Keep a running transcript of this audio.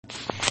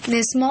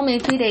Nesse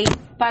momento, irei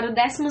para o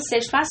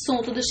 16º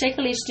assunto do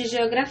checklist de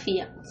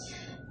geografia,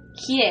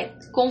 que é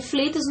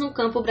conflitos no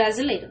campo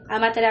brasileiro. A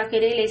material que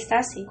irei ler está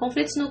assim: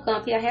 conflitos no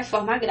campo e a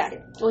reforma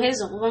agrária. O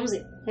resumo, vamos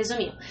ver.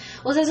 Resumindo,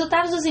 os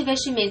resultados dos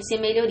investimentos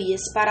em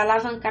melhorias para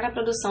alavancar a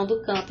produção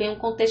do campo em um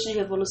contexto de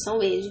revolução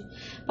verde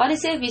podem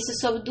ser vistos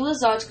sob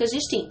duas óticas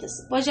distintas,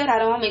 pois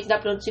geraram um aumento da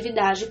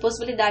produtividade e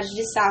possibilidade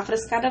de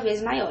safras cada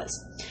vez maiores,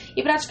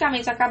 e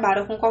praticamente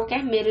acabaram com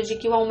qualquer medo de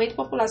que o aumento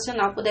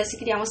populacional pudesse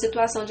criar uma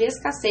situação de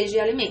escassez de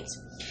alimentos,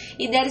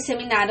 ideia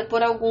disseminada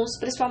por alguns,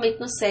 principalmente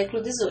no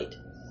século XVIII,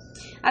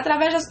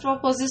 através das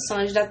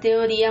proposições da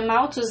teoria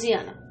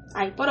malthusiana.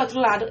 Por outro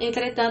lado,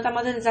 entretanto, a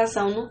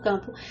modernização no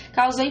campo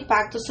causou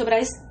impacto sobre a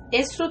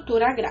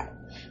estrutura agrária.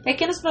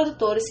 Pequenos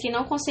produtores que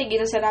não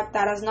conseguiram se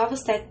adaptar às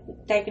novas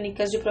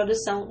técnicas de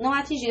produção não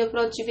atingiram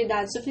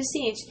produtividade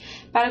suficiente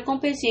para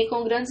competir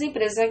com grandes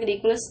empresas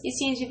agrícolas e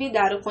se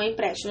endividaram com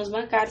empréstimos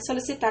bancários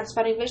solicitados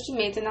para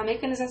investimento na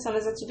mecanização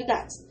das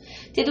atividades,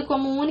 tendo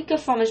como única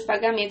forma de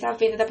pagamento a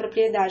venda da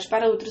propriedade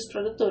para outros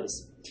produtores.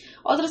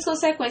 Outras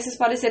consequências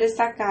podem ser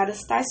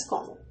destacadas, tais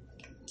como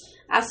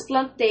as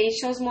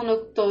plantations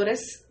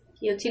monocultoras,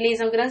 que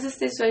utilizam grandes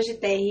extensões de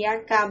terra e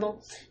acabam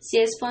se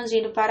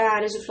expandindo para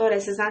áreas de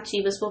florestas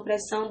nativas por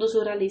pressão dos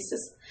ruralistas.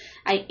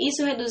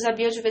 Isso reduz a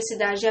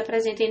biodiversidade e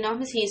apresenta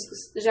enormes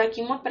riscos, já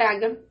que uma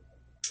praga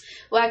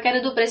ou a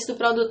queda do preço do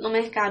produto no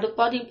mercado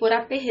podem pôr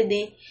a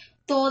perder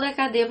toda a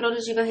cadeia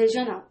produtiva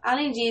regional.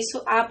 Além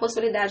disso, há a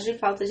possibilidade de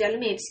falta de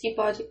alimentos, que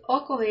pode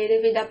ocorrer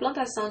devido à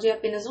plantação de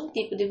apenas um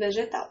tipo de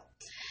vegetal.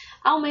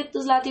 Aumento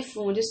dos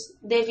latifúndios,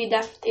 devido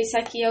a... Esse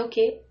aqui é o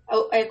que?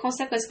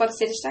 Consequências podem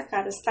ser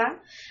destacadas, tá?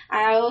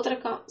 A outra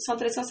são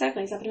 3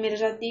 consequências. A primeira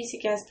já disse,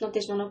 que é as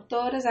plantações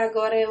monocultoras,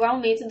 agora é o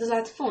aumento dos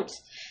latifúndios,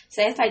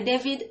 certo?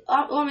 Devido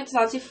ao aumento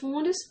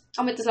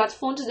dos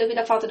latifúndios devido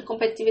à falta de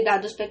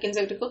competitividade dos pequenos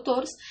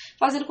agricultores,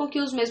 fazendo com que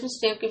os mesmos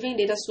tenham que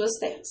vender as suas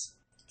terras.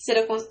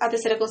 A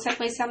terceira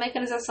consequência é a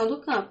mecanização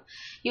do campo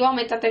e o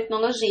aumento da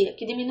tecnologia,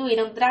 que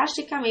diminuíram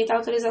drasticamente a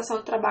utilização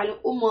do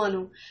trabalho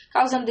humano,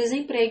 causando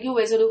desemprego e o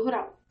êxodo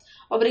rural,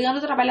 obrigando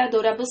o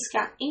trabalhador a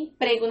buscar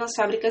emprego nas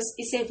fábricas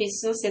e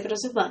serviços nos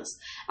centros urbanos,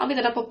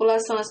 aumentando a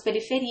população nas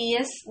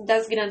periferias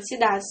das grandes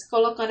cidades,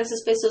 colocando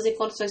essas pessoas em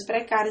condições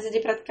precárias e de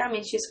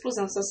praticamente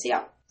exclusão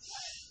social.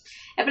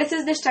 É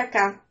preciso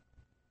destacar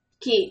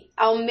que,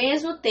 ao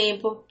mesmo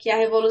tempo que a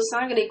Revolução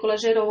Agrícola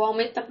gerou o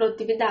aumento da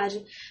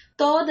produtividade,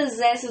 todas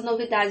essas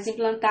novidades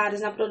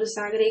implantadas na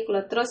produção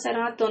agrícola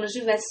trouxeram à tona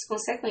diversas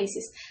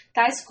consequências,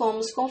 tais como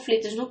os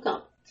conflitos no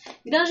campo.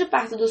 Grande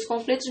parte dos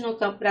conflitos no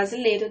campo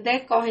brasileiro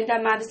decorrem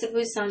da má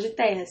distribuição de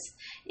terras,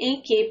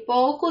 em que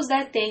poucos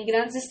detêm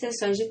grandes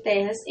extensões de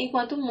terras,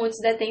 enquanto muitos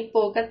detêm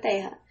pouca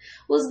terra.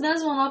 Os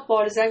grandes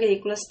monopólios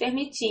agrícolas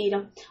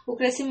permitiram o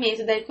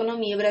crescimento da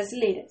economia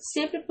brasileira,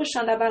 sempre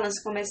puxando a balança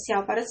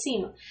comercial para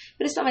cima,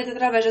 principalmente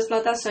através das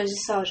plantações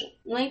de soja.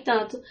 No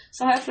entanto,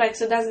 são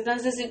reflexo das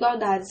grandes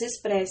desigualdades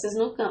expressas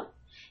no campo,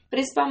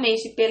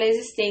 principalmente pela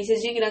existência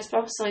de grandes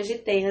porções de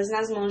terras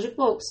nas mãos de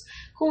poucos,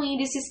 com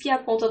índices que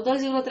apontam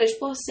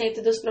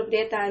 2,3% dos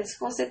proprietários,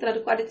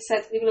 concentrando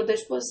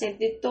 47,2%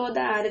 de toda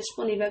a área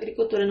disponível à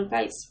agricultura no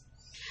país.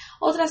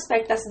 Outro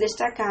aspecto a se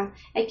destacar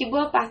é que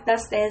boa parte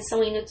das terras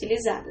são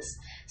inutilizadas.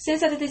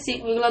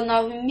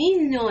 175,9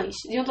 milhões,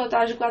 de um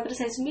total de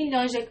 400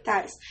 milhões de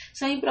hectares,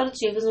 são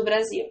improdutivos no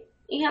Brasil.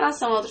 Em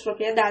relação a outras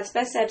propriedades,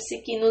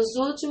 percebe-se que nos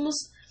últimos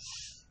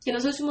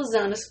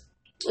anos,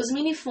 os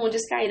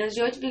minifúndios caíram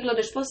de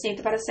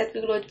 8,2% para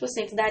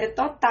 7,8% da área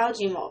total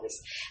de imóveis.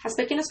 As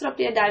pequenas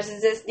propriedades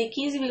de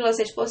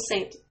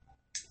 15,6%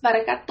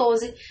 para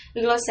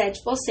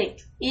 14,7%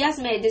 e as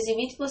médias de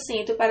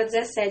 20% para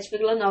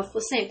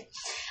 17,9%.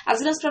 As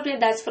grandes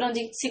propriedades foram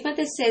de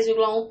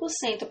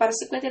 56,1% para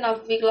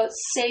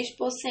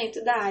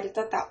 59,6% da área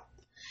total.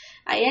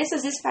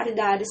 Essas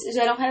disparidades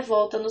geram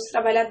revolta nos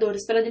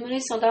trabalhadores pela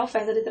diminuição da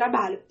oferta de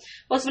trabalho,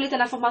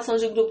 possibilitando a formação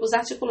de grupos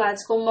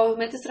articulados como o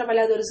Movimento dos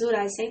Trabalhadores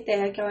Rurais Sem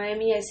Terra, que é o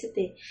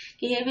MST,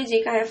 que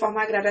reivindica a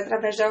reforma agrária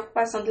através da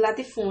ocupação de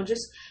latifúndios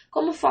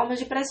como forma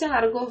de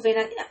pressionar o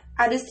governo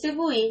a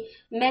distribuir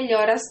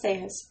melhor as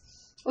terras.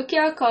 O que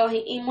ocorre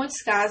em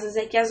muitos casos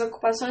é que as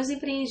ocupações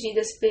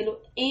empreendidas pelo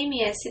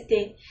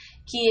MST,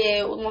 que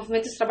é o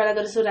Movimento dos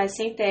Trabalhadores Rurais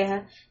Sem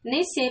Terra,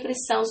 nem sempre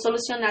são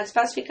solucionadas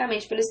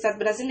pacificamente pelo Estado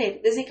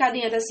brasileiro,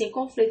 desencadeando assim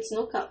conflitos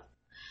no campo.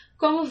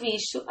 Como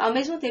visto, ao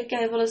mesmo tempo que a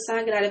Revolução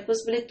Agrária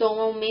possibilitou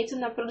um aumento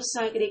na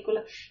produção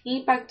agrícola e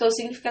impactou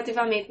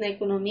significativamente na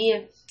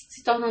economia,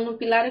 se tornando um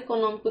pilar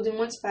econômico de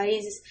muitos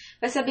países,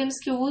 percebemos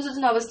que o uso de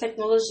novas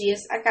tecnologias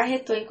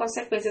acarretou em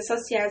consequências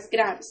sociais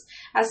graves,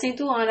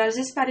 acentuando as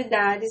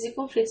disparidades e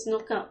conflitos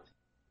no campo.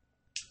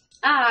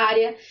 A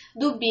área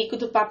do Bico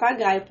do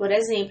Papagaio, por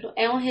exemplo,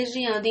 é uma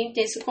região de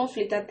intenso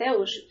conflito até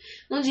hoje.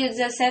 No dia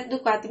 17 de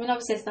 4 de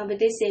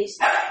 1996,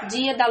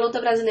 dia da luta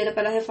brasileira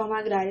pela reforma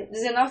agrária,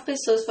 19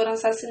 pessoas foram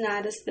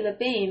assassinadas pela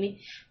PM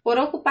por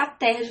ocupar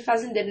terra de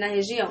fazendeiro na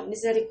região.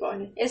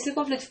 Misericórdia. Esse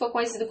conflito ficou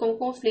conhecido como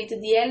conflito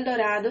de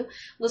Eldorado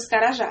dos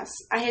Carajás.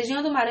 A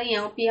região do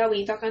Maranhão,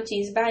 Piauí,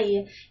 Tocantins,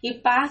 Bahia e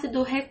parte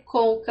do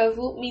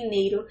Recôncavo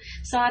Mineiro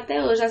são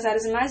até hoje as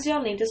áreas mais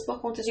violentas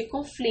por conta de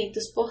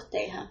conflitos por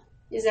terra.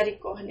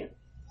 Misericórdia.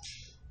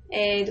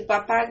 Do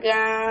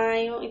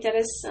papagaio,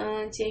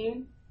 interessante,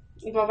 hein?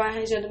 Envolve a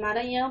região do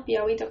Maranhão,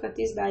 Piauí,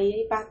 Tocantins, Bahia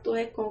e parte do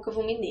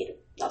Recôncavo Mineiro.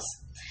 Nossa.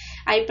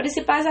 Aí,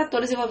 principais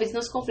atores envolvidos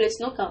nos conflitos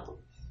no campo.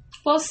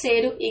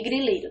 Poceiro e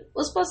grileiro.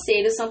 Os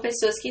poceiros são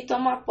pessoas que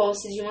tomam a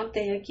posse de uma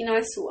terra que não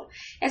é sua.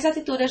 Essa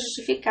atitude é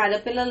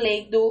justificada pela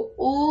lei do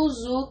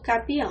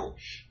usucapião,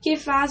 que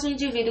faz o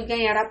indivíduo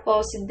ganhar a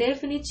posse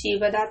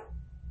definitiva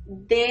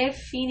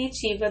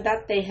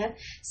da terra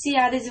se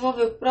a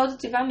desenvolveu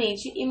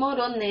produtivamente e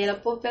morou nela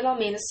por pelo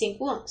menos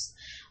 5 anos.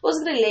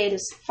 Os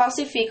grileiros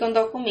falsificam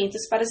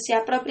documentos para se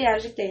apropriar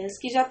de terras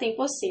que já têm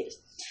posseiros,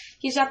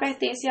 que já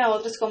pertencem a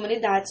outras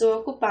comunidades ou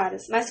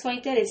ocupadas, mas com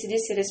interesse de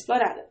ser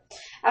explorada.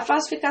 A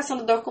falsificação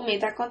do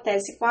documento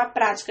acontece com a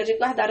prática de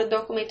guardar o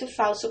documento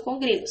falso com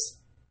grilos,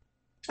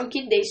 o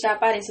que deixa a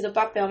aparência do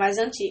papel mais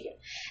antiga.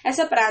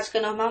 Essa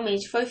prática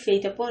normalmente foi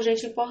feita por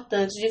gente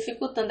importante,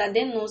 dificultando a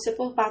denúncia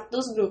por parte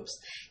dos grupos,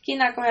 que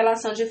na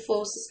correlação de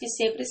forças que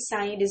sempre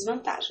saem em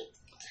desvantagem.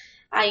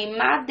 Aí,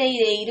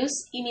 madeireiros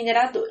e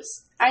mineradores.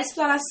 A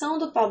exploração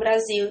do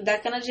pau-brasil, da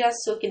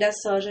cana-de-açúcar e da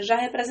soja já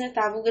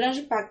representava um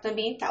grande impacto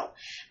ambiental,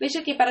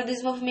 visto que para o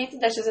desenvolvimento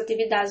destas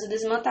atividades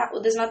o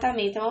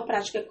desmatamento é uma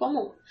prática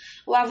comum.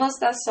 O avanço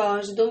da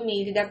soja, do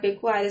milho e da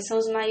pecuária são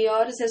os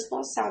maiores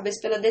responsáveis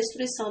pela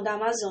destruição da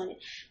Amazônia,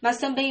 mas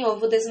também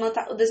houve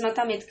o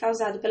desmatamento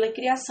causado pela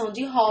criação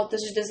de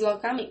rotas de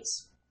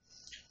deslocamentos.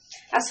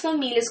 As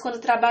famílias, quando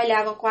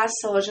trabalhavam com a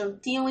soja,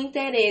 tinham um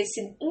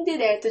interesse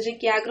indireto de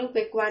que a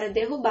agropecuária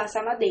derrubasse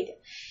a madeira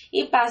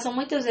e passam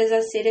muitas vezes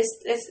a ser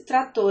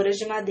extratoras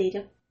de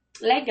madeira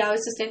legal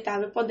e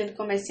sustentável, podendo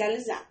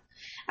comercializar.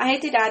 A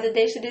retirada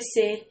deixa de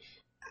ser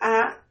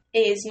a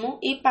esmo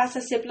e passa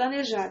a ser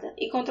planejada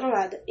e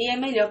controlada, e é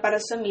melhor para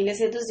as famílias,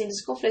 reduzindo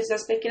os conflitos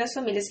das pequenas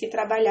famílias que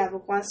trabalhavam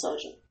com a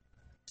soja.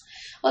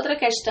 Outra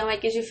questão é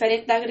que,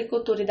 diferente da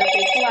agricultura e da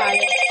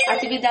pecuária,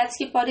 atividades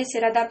que podem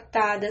ser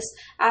adaptadas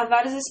a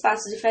vários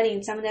espaços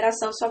diferentes, a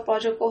mineração só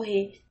pode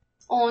ocorrer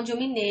onde o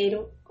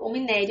minério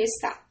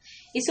está.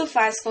 Isso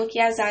faz com que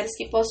as áreas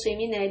que possuem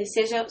minério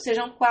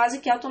sejam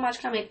quase que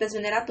automaticamente das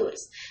mineradoras,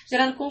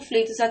 gerando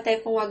conflitos até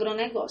com o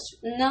agronegócio,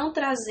 não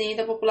trazendo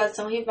a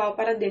população rival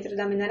para dentro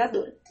da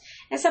mineradora.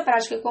 Essa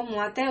prática comum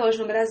até hoje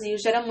no Brasil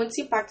gera muitos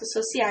impactos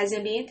sociais e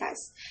ambientais.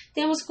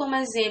 Temos como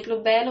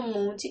exemplo Belo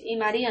Monte e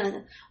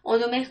Mariana,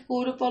 onde o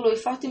mercúrio polui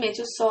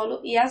fortemente o solo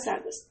e as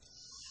águas.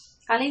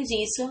 Além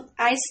disso,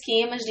 há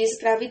esquemas de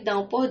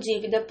escravidão por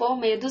dívida por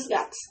meio dos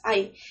gatos.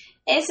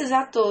 Esses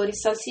atores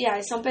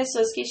sociais são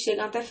pessoas que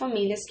chegam até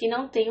famílias que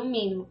não têm o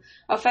mínimo,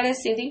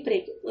 oferecendo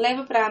emprego,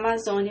 levam para a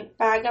Amazônia,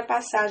 paga a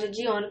passagem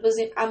de ônibus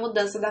e a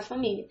mudança da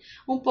família,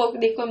 um pouco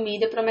de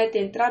comida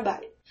prometendo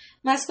trabalho.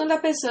 Mas quando a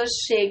pessoa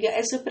chega,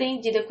 é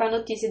surpreendida com a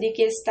notícia de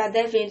que ele está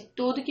devendo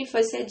tudo que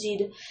foi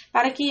cedido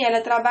para que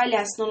ela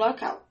trabalhasse no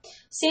local.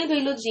 Sendo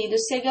iludido,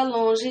 chega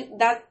longe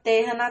da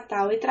terra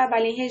natal e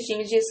trabalha em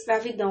regime de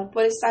escravidão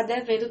por estar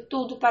devendo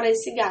tudo para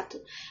esse gato,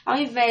 ao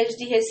invés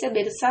de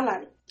receber o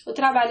salário. O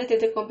trabalho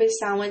tenta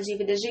compensar uma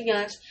dívida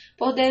gigante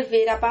por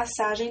dever a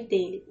passagem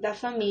dele, da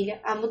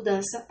família, a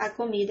mudança, a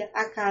comida,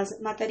 a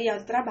casa, material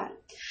de trabalho.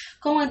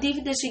 Com uma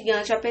dívida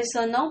gigante, a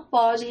pessoa não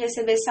pode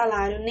receber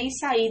salário nem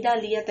sair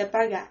dali até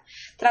pagar,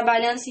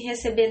 trabalhando sem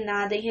receber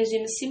nada em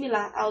regime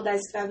similar ao da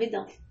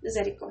escravidão.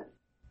 Misericórdia.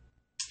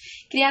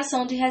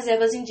 Criação de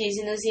reservas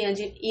indígenas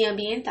e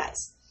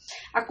ambientais.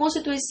 A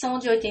Constituição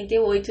de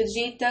 88,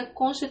 dita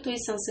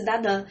Constituição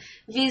Cidadã,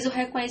 visa o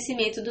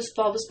reconhecimento dos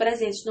povos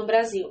presentes no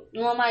Brasil,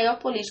 numa maior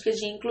política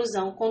de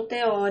inclusão com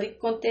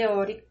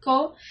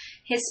teórico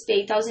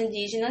respeito aos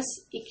indígenas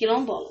e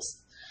quilombolas.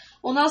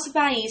 O nosso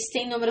país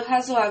tem número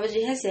razoável de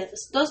reservas.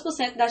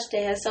 2% das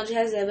terras são de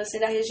reservas,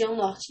 sendo a região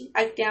norte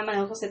a que tem a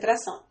maior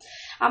concentração.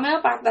 A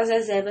maior parte das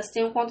reservas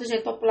tem um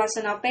contingente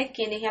populacional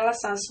pequeno em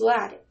relação à sua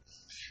área.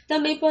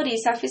 Também por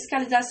isso, a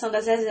fiscalização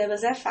das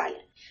reservas é falha.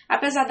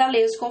 Apesar da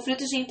lei, os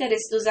conflitos de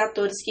interesse dos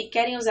atores que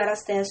querem usar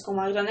as terras como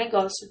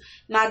agronegócio,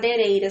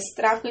 madeireiras,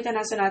 tráfico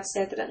internacional,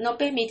 etc., não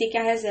permitem que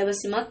a reserva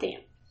se mantenha.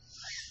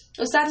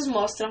 Os dados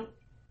mostram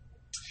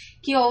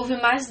que houve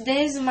mais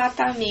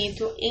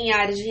desmatamento em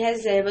áreas de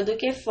reserva do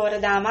que fora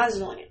da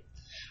Amazônia.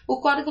 O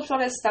Código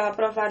Florestal,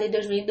 aprovado em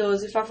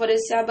 2012,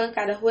 favoreceu a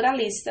bancada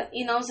ruralista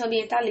e não os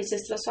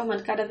ambientalistas,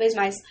 transformando cada vez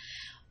mais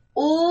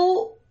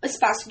o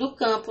espaço do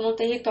campo num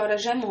território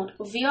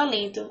hegemônico,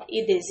 violento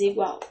e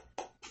desigual.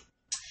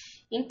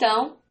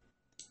 Então,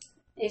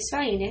 é isso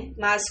aí, né?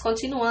 Mas,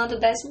 continuando, o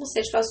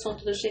 16º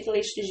assunto do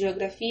checklist de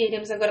geografia,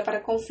 iremos agora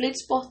para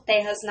conflitos por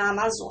terras na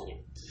Amazônia.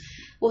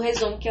 o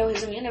resumo, que é o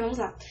resuminho, né? Vamos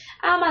lá.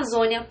 A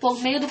Amazônia,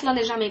 por meio do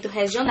planejamento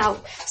regional,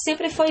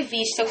 sempre foi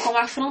vista como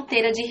a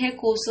fronteira de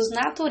recursos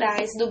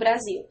naturais do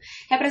Brasil,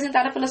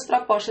 representada pelas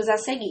propostas a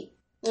seguir.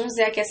 Vamos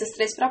ver aqui essas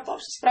 3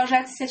 propostas.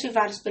 Projetos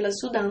incentivados pela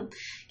Sudão,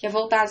 que é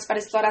voltados para a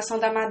exploração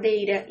da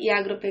madeira e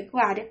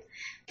agropecuária.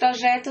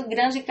 Projeto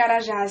Grande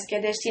Carajás, que é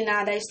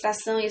destinado à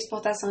extração e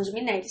exportação de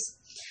minérios.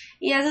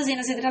 E as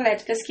usinas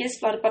hidrelétricas que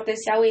exploram o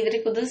potencial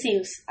hídrico dos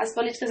rios. As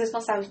políticas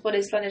responsáveis por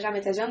esse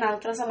planejamento regional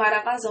transformaram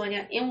a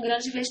Amazônia em um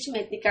grande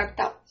investimento de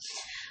capital.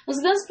 Os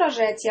grandes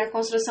projetos e a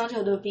construção de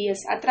rodovias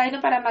atraíram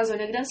para a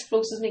Amazônia grandes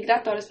fluxos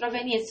migratórios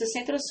provenientes do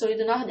Centro-Sul e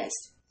do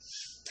Nordeste.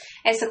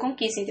 Essa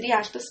conquista, entre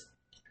aspas,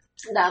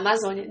 da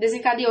Amazônia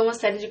desencadeou uma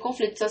série de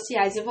conflitos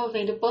sociais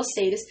envolvendo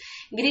poceiros,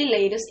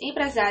 grileiros,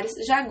 empresários,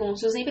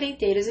 jagunços,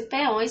 empreiteiros e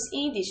peões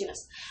e indígenas.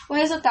 O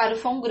resultado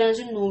foi um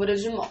grande número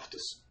de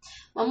mortos.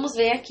 Vamos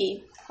ver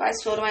aqui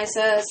quais foram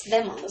essas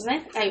demandas,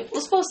 né? Aí,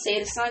 os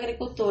poceiros são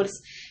agricultores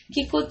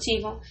que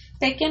cultivam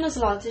pequenos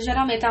lotes,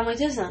 geralmente há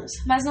muitos anos,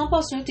 mas não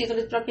possuem o título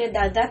de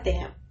propriedade da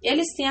terra.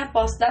 Eles têm a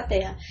posse da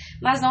terra,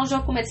 mas não os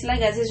documentos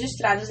legais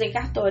registrados em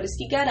cartórios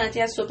que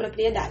garantem a sua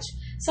propriedade.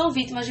 São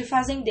vítimas de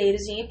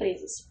fazendeiros e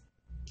empresas.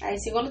 Aí,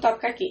 segundo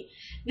tópico aqui.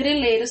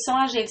 Grileiros são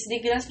agentes de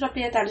grandes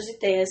proprietários de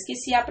terras que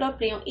se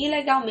apropriam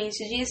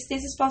ilegalmente de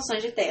extensas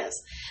porções de terras,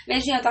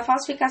 mediante a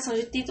falsificação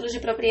de títulos de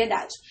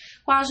propriedade.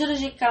 Com a ajuda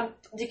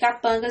de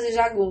capangas e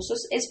jagunços,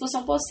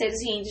 expulsam poceiros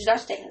e índios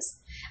das terras.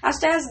 As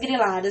terras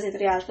griladas,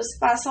 entre aspas,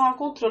 passam ao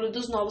controle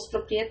dos novos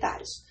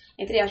proprietários,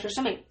 entre aspas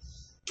também.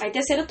 Aí,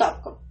 terceiro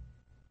tópico.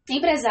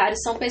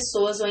 Empresários são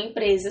pessoas ou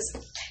empresas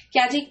que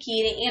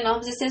adquirem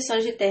enormes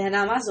extensões de terra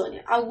na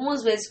Amazônia,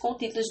 algumas vezes com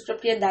títulos de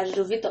propriedade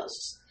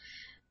duvidosos.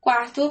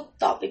 Quarto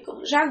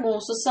tópico.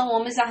 Jagunços são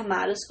homens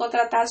armados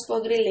contratados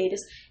por grileiros,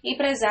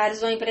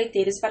 empresários ou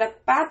empreiteiros para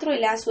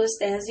patrulhar suas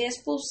terras e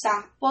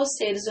expulsar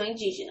poceiros ou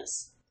indígenas.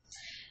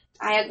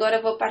 Aí agora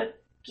eu vou para o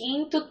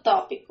quinto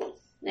tópico.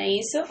 Não é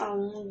isso?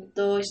 1,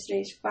 2,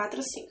 3,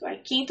 4, 5. Aí,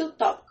 quinto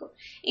tópico.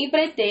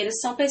 Empreiteiros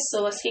são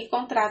pessoas que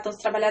contratam os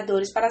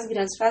trabalhadores para as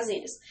grandes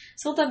fazendas.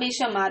 São também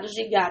chamados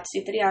de gatos,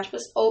 entre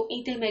aspas, ou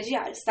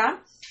intermediários,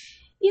 tá?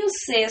 E o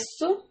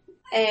sexto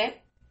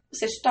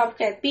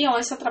tópico é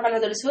peões são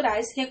trabalhadores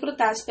rurais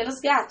recrutados pelos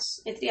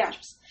gatos, entre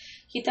aspas.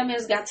 Que também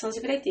os gatos são os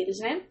empreiteiros,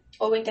 né?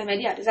 Ou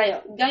intermediários. Aí,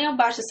 ó, ganham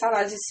baixos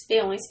salários, esses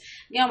peões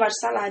ganham baixos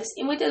salários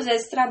e muitas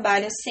vezes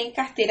trabalham sem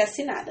carteira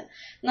assinada,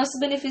 não se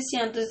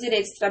beneficiando dos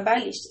direitos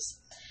trabalhistas.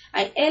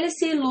 Aí, eles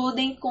se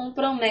iludem com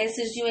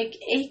promessas de um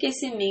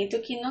enriquecimento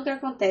que nunca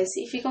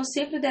acontece e ficam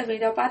sempre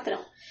devendo ao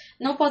patrão,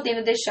 não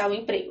podendo deixar o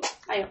emprego.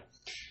 Aí, ó,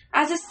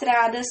 as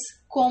estradas,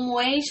 como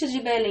o eixo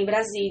de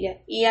Belém-Brasília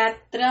e a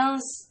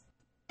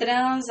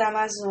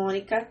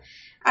Transamazônica,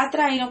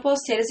 atraíram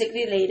poceiros e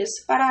grileiros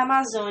para a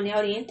Amazônia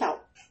Oriental.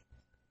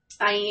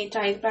 Aí,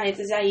 entra entre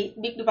parênteses aí,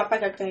 bico do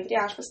papagaio, que está entre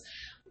aspas,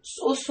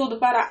 o sul do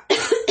Pará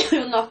e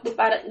o norte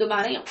do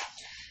Maranhão.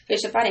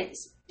 Fecha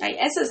parênteses. Aí,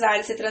 essas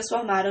áreas se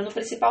transformaram no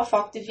principal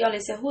foco de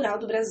violência rural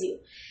do Brasil,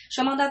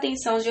 chamando a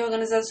atenção de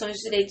organizações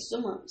de direitos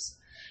humanos.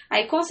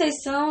 Aí,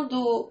 Conceição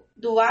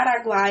do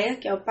Araguaia,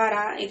 que é o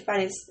Pará, entre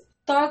parênteses,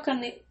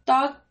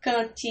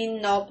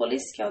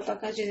 Tocantinópolis, que é o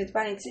Tocantins, entre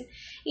parênteses,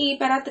 e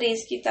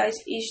Imperatriz, que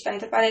está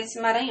entre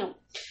parênteses, Maranhão.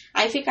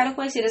 Aí ficaram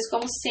conhecidas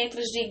como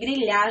centros de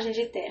grilhagem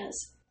de terras.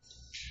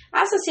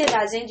 As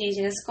sociedades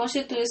indígenas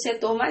constituem o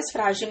setor mais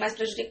frágil e mais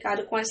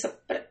prejudicado com essa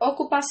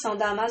ocupação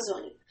da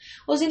Amazônia.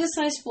 Os índios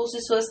são expulsos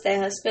de suas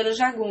terras pelos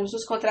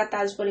jagunços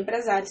contratados por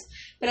empresários,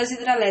 pelas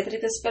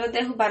hidrelétricas, pela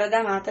derrubada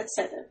da mata,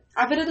 etc.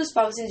 A vida dos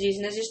povos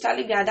indígenas está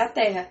ligada à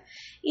terra,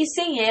 e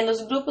sem ela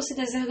os grupos se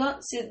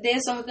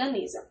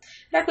desorganizam.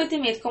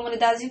 Frequentemente,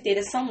 comunidades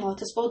inteiras são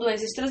mortas por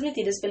doenças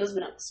transmitidas pelos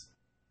brancos.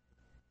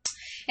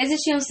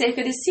 Existiam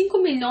cerca de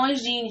 5 milhões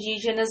de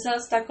indígenas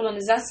antes da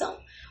colonização.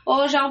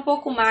 Hoje há um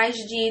pouco mais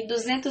de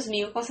 200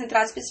 mil,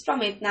 concentrados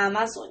principalmente na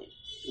Amazônia.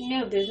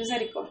 Meu Deus,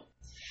 misericórdia.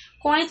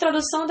 Com a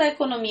introdução da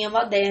economia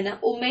moderna,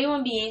 o meio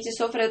ambiente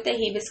sofreu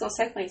terríveis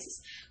consequências,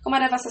 como a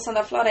devastação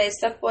da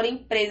floresta por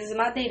empresas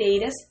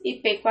madeireiras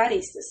e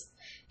pecuaristas.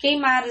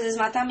 Queimadas,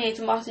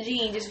 desmatamento, morte de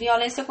índios,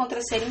 violência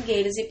contra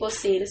seringueiros e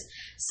poceiros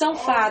são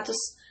fatos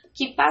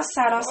que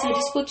passaram a ser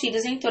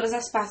discutidos em todas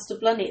as partes do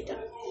planeta.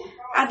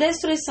 A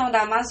destruição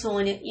da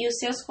Amazônia e os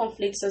seus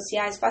conflitos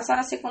sociais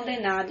passaram a ser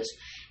condenados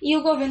e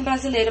o governo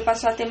brasileiro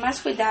passou a ter mais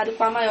cuidado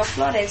com a maior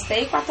floresta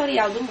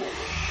equatorial do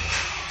mundo.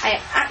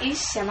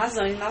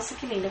 Amazônia, nossa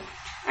que linda.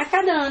 A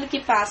cada ano que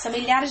passa,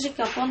 milhares de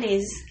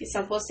camponeses, que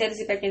são poceiros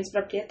e pequenos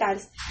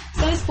proprietários,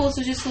 são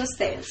expulsos de suas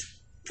terras.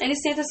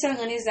 Eles tentam se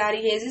organizar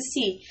e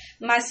resistir,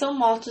 mas são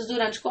mortos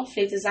durante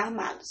conflitos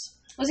armados.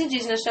 Os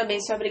indígenas também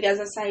são obrigados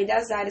a sair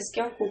das áreas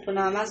que ocupam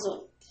na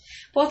Amazônia.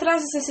 Por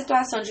trás dessa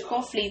situação de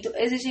conflito,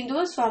 existem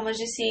duas formas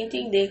de se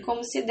entender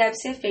como se deve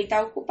ser feita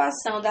a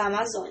ocupação da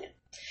Amazônia.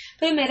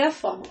 Primeira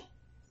forma.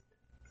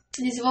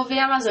 Desenvolver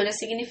a Amazônia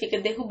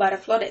significa derrubar a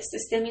floresta,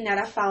 exterminar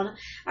a fauna,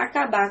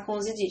 acabar com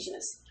os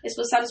indígenas,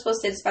 expulsar os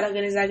poceiros para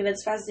organizar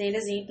grandes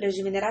fazendas e empresas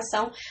de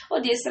mineração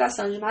ou de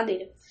extração de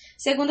madeira.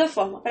 Segunda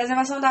forma, a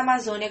preservação da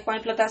Amazônia com a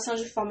implantação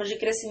de formas de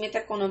crescimento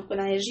econômico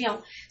na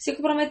região se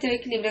comprometeu ao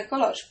equilíbrio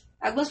ecológico.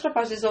 Algumas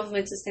propostas de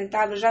desenvolvimento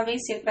sustentável já vêm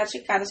sendo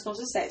praticadas com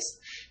sucesso,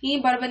 e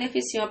embora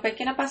beneficiem uma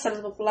pequena parcela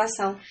da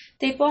população,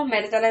 têm por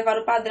mérito elevar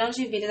o padrão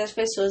de vida das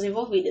pessoas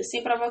envolvidas,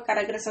 sem provocar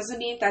agressões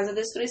ambientais ou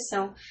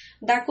destruição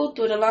da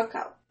cultura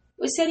local.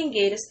 Os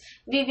seringueiros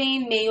vivem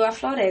em meio à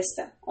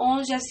floresta,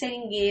 onde as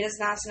seringueiras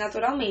nascem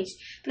naturalmente,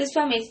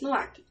 principalmente no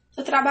Acre.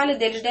 O trabalho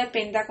deles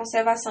depende da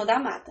conservação da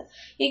mata,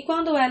 e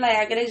quando ela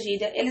é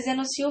agredida, eles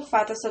denunciam o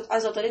fato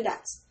às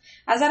autoridades.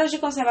 As áreas de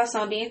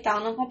conservação ambiental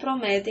não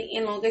comprometem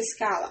em longa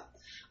escala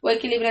o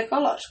equilíbrio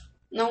ecológico.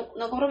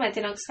 Não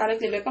comprometem em longa escala o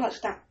equilíbrio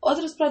ecológico, tá?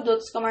 Outros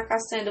produtos, como a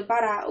castanha do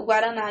Pará, o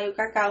guaraná e o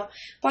cacau,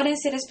 podem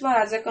ser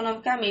explorados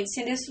economicamente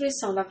sem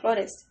destruição da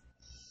floresta.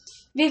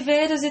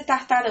 Viveiros e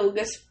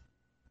tartarugas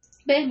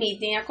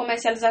permitem a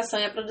comercialização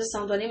e a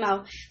produção do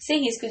animal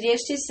sem risco de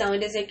extinção e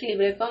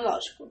desequilíbrio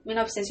ecológico.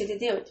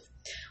 1988.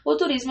 O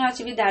turismo é uma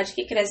atividade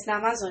que cresce na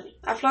Amazônia.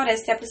 A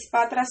floresta é a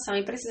principal atração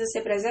e precisa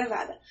ser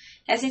preservada.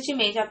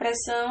 Recentemente, a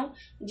pressão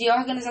de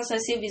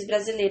organizações civis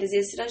brasileiras e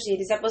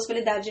estrangeiras e a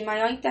possibilidade de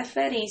maior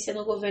interferência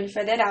no governo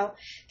federal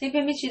têm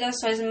permitido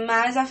ações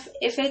mais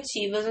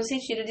efetivas no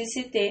sentido de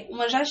se ter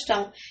uma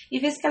gestão e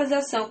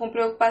fiscalização com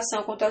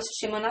preocupação quanto ao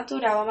sistema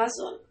natural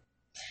amazônico,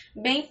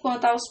 bem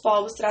quanto aos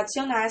povos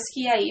tradicionais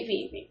que aí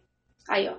vivem. Aí, ó.